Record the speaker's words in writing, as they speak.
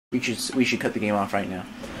We should cut the game off right now.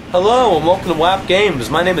 Hello and welcome to WAPGames.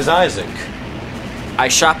 My name is Isaac. I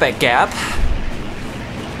shop at Gap.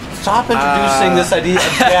 Stop introducing this idea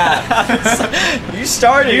of Gap. You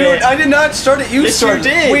started it. I did not start it. You started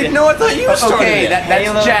you it. did. Wait, no, I thought you started Okay, it. that's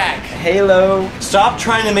Halo. Jack. Halo. Stop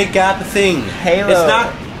trying to make Gap a thing. Halo. It's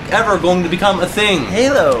not ever going to become a thing.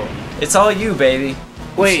 Halo. It's all you, baby.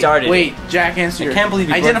 Wait, started Jack, answer your... I can't believe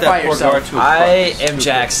you Identify brought that poor yourself. guard to a I park. am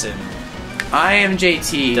Jackson. I am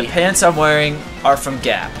JT. The pants I'm wearing are from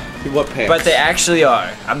Gap. What pants? But they actually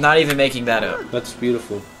are. I'm not even making that up. That's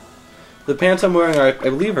beautiful. The pants I'm wearing, I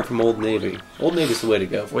believe, are from Old Navy. Old Navy's the way to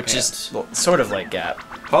go. Which pants. is well, sort of like Gap.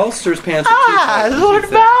 Hollister's pants are too tight, too Lord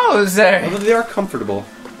thick. Bowser! Although they are comfortable.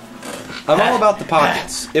 I'm all about the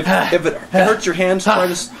pockets. If it hurts your hands to try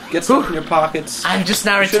to get stuff in your pockets, I'm just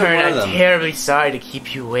now you shouldn't returned. wear I'm them. terribly sorry to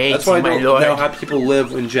keep you waiting, That's why I my don't lord. know how people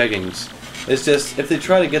live in jeggings. It's just, if they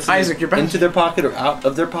try to get Isaac, you're something back. into their pocket or out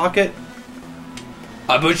of their pocket...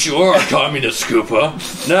 I bet you are a communist,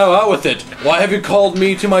 Koopa. Now out with it. Why have you called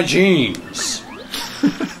me to my jeans?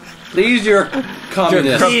 Please, you're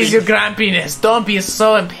communist. Please, your grumpiness. Don't be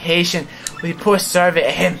so impatient with the poor servant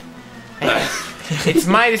him. It's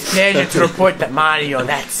my displeasure to report that Mario,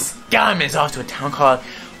 that scum, is off to a town called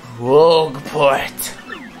Rogueport.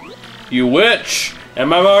 You witch!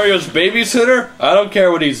 Am I Mario's babysitter? I don't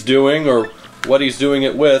care what he's doing or what he's doing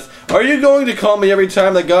it with. Are you going to call me every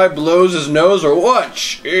time the guy blows his nose or what?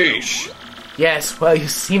 Sheesh. Yes, well, you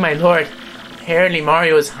see, my lord, apparently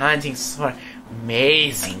Mario is hunting for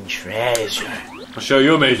amazing treasure. I'll show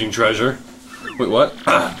you amazing treasure. Wait, what?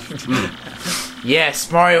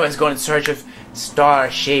 Yes, Mario is going in search of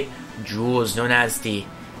star-shaped jewels known as the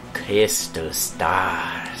crystal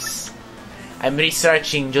stars. I'm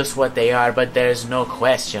researching just what they are, but there's no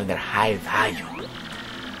question they're high value.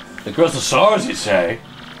 The crystal stars, you say?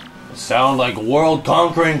 They sound like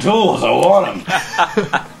world-conquering tools. I want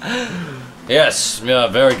them. Yes, yeah,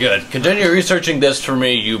 very good. Continue researching this for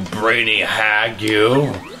me, you brainy hag,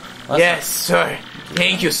 you. Yes, sir.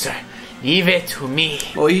 Thank you, sir. Leave it to me.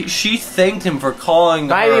 Well, she thanked him for calling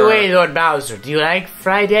By her... the way, Lord Bowser, do you like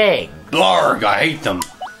fried egg? Blarg, I hate them.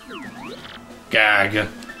 Gag.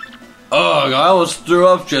 Ugh, I almost threw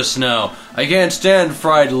up just now. I can't stand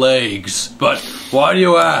fried legs. But why do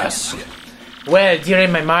you ask? Well,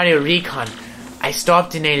 during my Mario Recon, I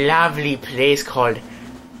stopped in a lovely place called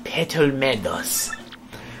Petal Meadows.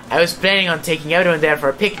 I was planning on taking everyone there for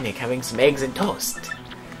a picnic, having some eggs and toast.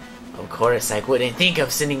 Of course, I couldn't think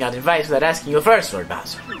of sending out advice without asking you first, Lord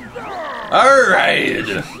Bowser. Alright.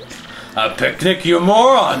 A picnic, you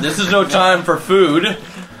moron. This is no time for food.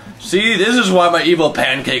 See, this is why my evil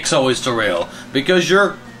pancakes always derail. Because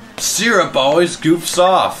your syrup always goofs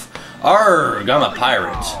off. Arrgh, I'm a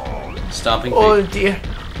pirate. Stomping Oh feet. dear,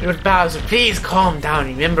 Lord Bowser, please calm down.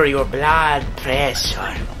 Remember your blood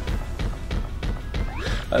pressure.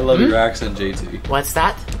 I love your accent, JT. What's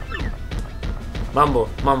that? Mumble,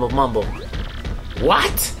 mumble, mumble.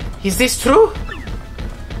 What? Is this true?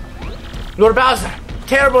 Lord Bowser,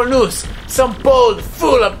 terrible news. Some bold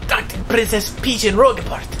fool abducted Princess Peach in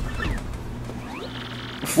Rogueport.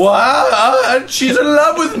 What? She's in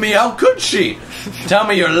love with me. How could she? Tell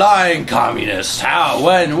me you're lying, communist. How?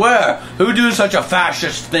 When? Where? Who do such a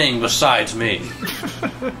fascist thing besides me?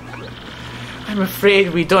 I'm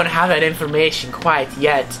afraid we don't have that information quite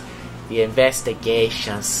yet. The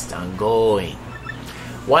investigation's ongoing.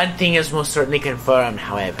 One thing is most certainly confirmed,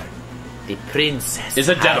 however. The princess Is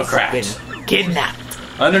a has Democrat. been kidnapped.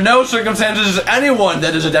 Under no circumstances is anyone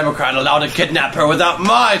that is a Democrat allowed to kidnap her without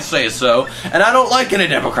my say-so, and I don't like any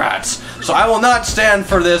Democrats, so I will not stand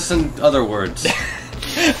for this, in other words.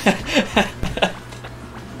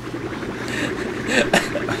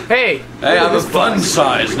 Hey, Hey, I'm a fun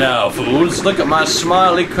size now, fools. Look at my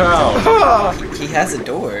smiley crown. He has a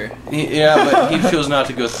door. Yeah, but he chose not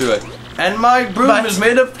to go through it. And my broom is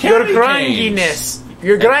made of your candy canes. grunginess.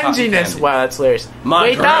 Your And cotton grunginess. candy. Wow, that's hilarious. My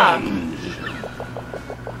Wait up. grunge.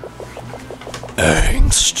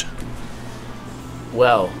 Angst.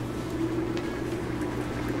 Well,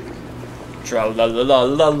 Tra la la la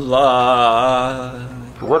la la.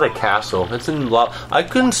 What a castle. It's in lava. I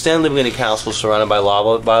couldn't stand living in a castle surrounded by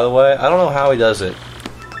lava, by the way. I don't know how he does it.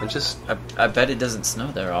 I just... I bet it doesn't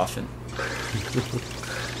snow there often.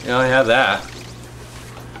 You know, I have that.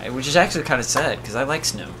 Which is actually kind of sad, because I like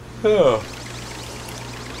snow. Oh.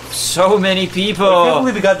 So many people! I can't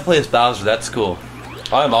believe we got to play as Bowser. That's cool.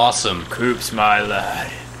 I'm awesome. Coops, my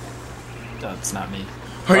lad. That's not me.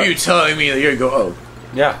 are you telling me that you're oh,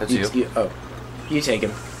 Yeah, that's you. you take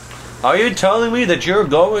him. Are you telling me that you're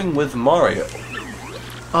going with Mario?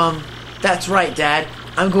 That's right, Dad.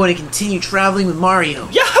 I'm going to continue traveling with Mario.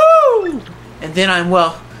 Yahoo! And then I'm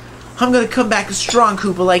gonna come back a strong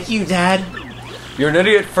Koopa like you, Dad. You're an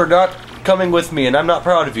idiot for not coming with me, and I'm not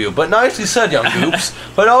proud of you. But nicely said, young Goops.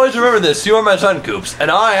 But always remember this, you are my son, Goops,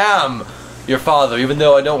 and I am your father, even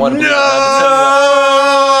though I don't want to be.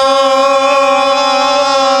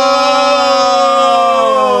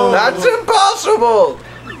 No! That's impossible!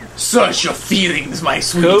 Such your feelings, my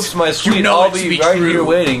sweet. Goops, my sweet, you know I'll be right here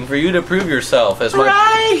waiting for you to prove yourself as my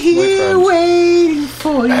right here waiting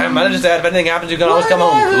for you. And just add, if anything happens, you can always come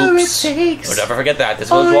home, Goops. But never forget that.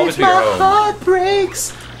 This will always be your home. If my heart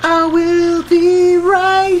breaks, I will be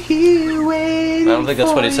right here waiting. I don't think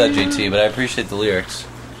that's what he said, JT, but I appreciate the lyrics.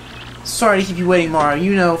 Sorry to keep you waiting, Mario.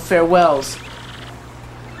 You know, farewells.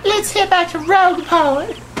 Let's head back to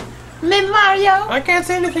Rogueport. Mario. I can't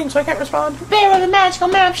say anything, so I can't respond. Bear of the magical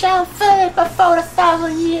map shall unfold before the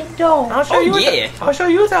 1,000-year dawn. I'll show you. I'll show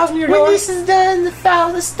you 1,000-year door. When this is done,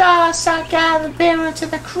 the stars shall guide the bearer to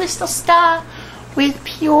the crystal star with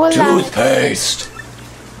pure light. Toothpaste.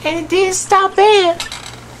 And it didn't stop there.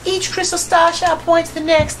 Each crystal star shall point to the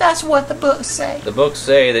next. That's what the books say. The books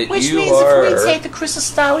say that Which you means are... if we take the crystal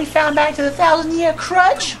star we found back to the 1,000-year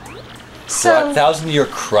crutch. So 1,000-year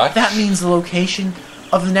crutch? that means the location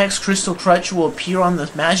of the next crystal crutch will appear on the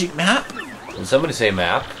magic map. Did somebody say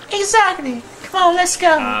map? Exactly. Come on, let's go.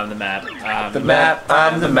 I'm the map. I'm The map,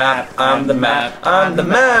 I'm the map, I'm the map, I'm the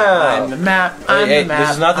map. I'm the map. I'm Hey, the map. this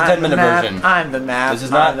is not the 10-minute version. I'm the map. This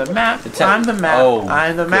is not I'm the map. the 10 I'm the map. Oh,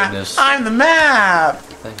 I'm the map. goodness. I'm the map.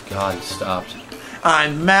 Thank God he stopped.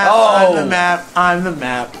 I'm the map. Oh. I'm the map. I'm the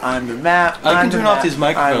map. I'm the map. I can I'm the turn off map. these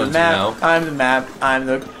microphones, I'm the map. you know. I'm the map. I'm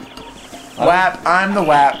the WAP. I'm the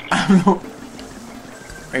WAP.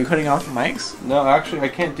 Are you cutting off the mics? No, actually, I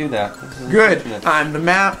can't do that. This is Good. unfortunate. I'm the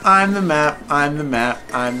map. I'm the map. I'm the map.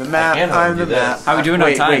 I'm the map. can't I'm the do map. this. How we doing on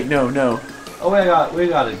wait, time? Wait, no. Oh, we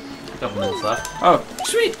got a couple minutes left. Oh,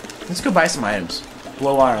 sweet. Let's go buy some items.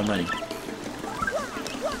 Blow our money.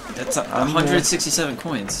 That's 167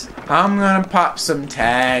 coins. I'm gonna pop some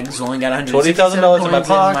tags. Only got $20,000 in my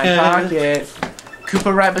pocket.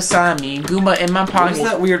 Koopa right beside me. Goomba in my What pocket. is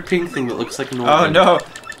that weird pink thing that looks like an Oh organ? no.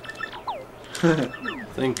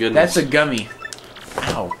 Thank goodness. That's a gummy.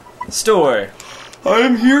 Ow. Store. I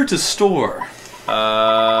am here to store.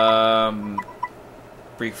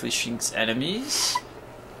 Briefly shrinks enemies.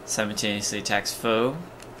 Simultaneously attacks foe.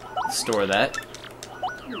 Store that.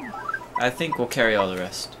 I think we'll carry all the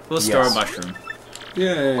rest. We'll store a Yes. mushroom.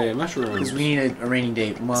 Yay, mushrooms. Because we need a rainy day.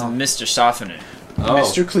 It's a Well, Mr. Softener. Oh,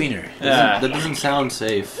 Mr. Cleaner. that doesn't sound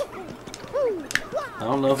safe. I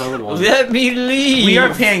don't know if I would want it. Let me leave. We are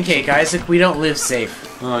Pancake, Isaac. We don't live safe.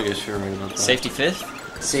 Oh, I guess you're right about that. Safety fifth.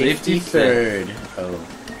 Safety third. Oh.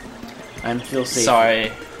 I'm feel safe.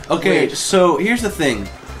 Sorry. Okay, Wait. so here's the thing.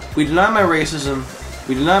 We deny my racism,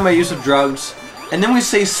 we deny my use of drugs, and then we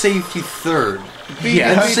say safety third.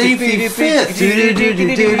 Yeah. And safety fifth.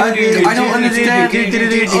 I don't understand.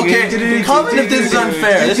 Okay, comment if this is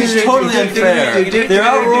unfair. This is totally unfair. They're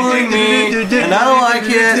outruling me, and I don't like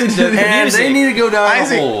it, and they need to go down a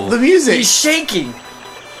Isaac, hole. the music. He's shaking.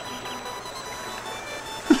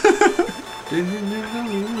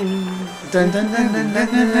 Dun, dun, dun, dun, dun, dun,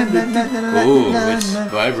 dun, dun, dun, dun, Ooh, dun, it's dun,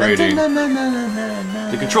 vibrating. dun, dun, dun, dun, dun,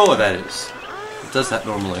 dun. The controller, that is. It does that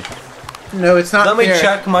normally. No, it's not Let me fair.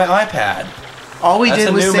 check my iPad. All we That's did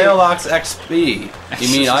the was new say... Mailbox XP. You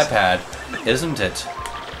mean iPad, isn't it?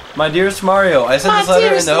 My dearest Mario, I sent My this letter in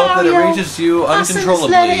dearest the hope that it Mario, reaches you I sent this letter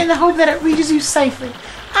in uncontrollably. the hope that it reaches you safely.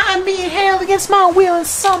 I am being held against my will in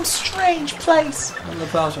some strange place.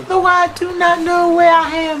 Though I do not know where I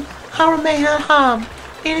am, I remain unharmed.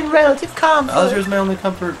 In relative comfort. Bowser's my only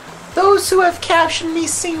comfort. Those who have captured me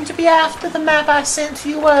seem to be after the map I sent to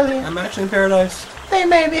you earlier. I'm actually in paradise. They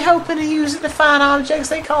may be hoping to use it to find objects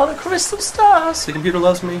they call the crystal stars. The computer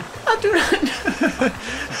loves me. I do not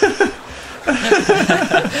know.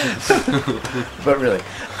 But really,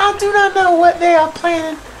 I do not know what they are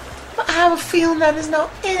planning. But I have a feeling that is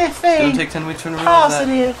not It's anything gonna take 10 weeks to realize that.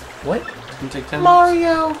 positive. What? It's gonna take 10 weeks.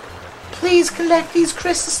 Mario, please collect these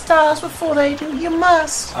crystal stars before they do. You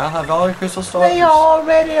must. I'll have all your crystal stars. They are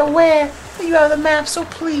already aware that you have the map, so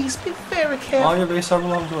please be very All careful. your base are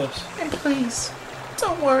belong to us. And please,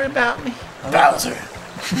 don't worry about me. Bowser.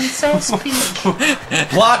 Princess Peach.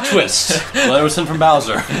 Plot twist. Letter was sent from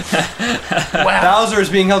Bowser. Wow. Bowser is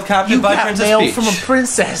being held captive You by got Princess mail Peach. from a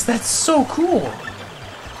princess. That's so cool.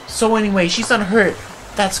 So anyway, she's unhurt.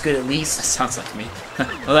 That's good at least. Sounds like me.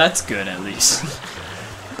 Well, that's good at least.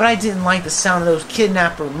 But I didn't like the sound of those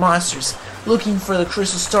kidnapper monsters looking for the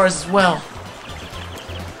crystal stars as well.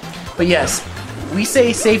 But yes, we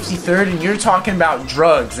say safety third and you're talking about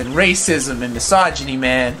drugs and racism and misogyny,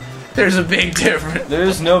 man. There's a big difference. There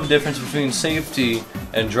is no difference between safety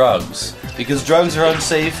and drugs. Because drugs are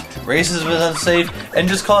unsafe, racism is unsafe, and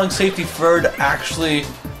just calling safety third actually,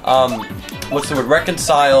 what's the word,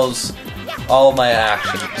 reconciles all my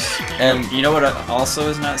actions. And You know what also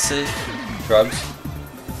is not safe? drugs.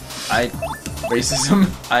 Racism.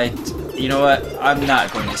 You know what? I'm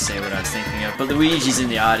not going to say what I was thinking of, but Luigi's in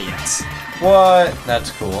the audience. What?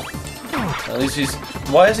 That's cool. At least he's...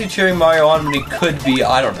 Why is he cheering Mario on when he could be,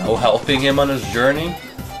 I don't know, helping him on his journey?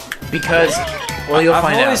 Because, well, you'll I've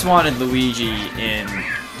find always out. wanted Luigi in,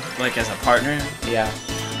 like, as a partner Yeah.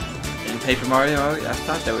 in Paper Mario. I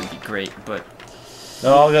thought that would be great, but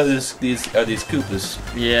No, all I got these Koopas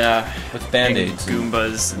yeah, with band-aids and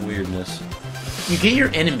Goombas. weirdness. You get your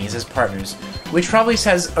enemies as partners, which probably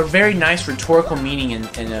has a very nice rhetorical meaning in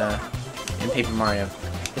Paper Mario.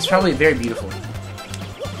 It's probably very beautiful.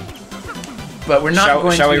 But we're not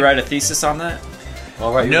going Shall to... we write a thesis on that?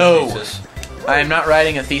 All right, No. your thesis. I am not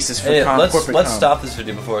writing a thesis for Hey, corporate let's com. stop this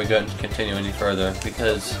video before we go and continue any further,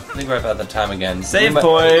 because I think we're about the time again. Save We might-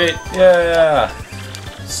 point! Yeah.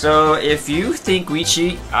 So, if you think we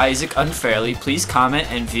cheat Isaac unfairly, please comment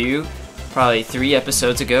and view probably 3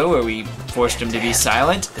 episodes ago where we forced him to be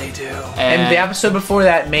silent. They do. And the episode before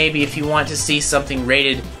that, maybe, if you want to see something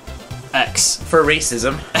rated X. for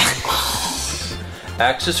racism.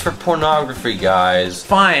 X is for pornography, guys.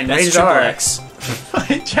 Fine, That's rated triple R. X.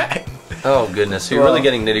 Fine, Jack. Oh goodness, you're Well- really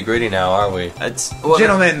getting nitty-gritty now, are we? That's,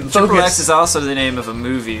 Gentlemen, Triple focus. X is also the name of a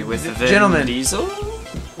movie with Vin Gentlemen. Diesel.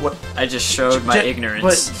 What? I just showed my ignorance.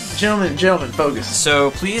 But, gentlemen, focus. So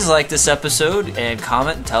please like this episode and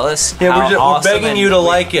comment and tell us Yeah, how we're awesome begging and you to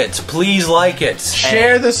like it. Please like it.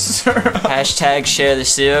 Share the syrup. Hashtag share the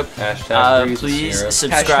syrup. Hashtag breathe the Please syrup.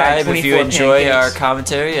 subscribe Hashtag if you 24 enjoy pancakes. our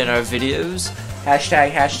commentary and our videos.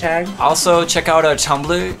 Hashtag. Also, check out our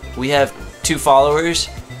Tumblr. We have 2 followers.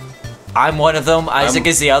 I'm one of them. Isaac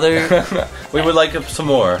is the other. We would like some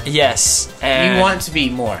more. Yes. And You want to be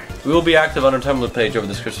more. We will be active on our Tumblr page over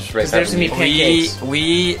this Christmas break. There's gonna be pancakes.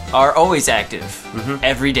 we are always active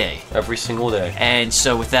every day. every single day. And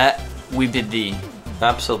so with that, we bid thee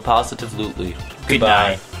Absolutely, positively. good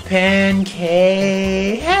night.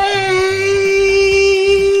 Pancake.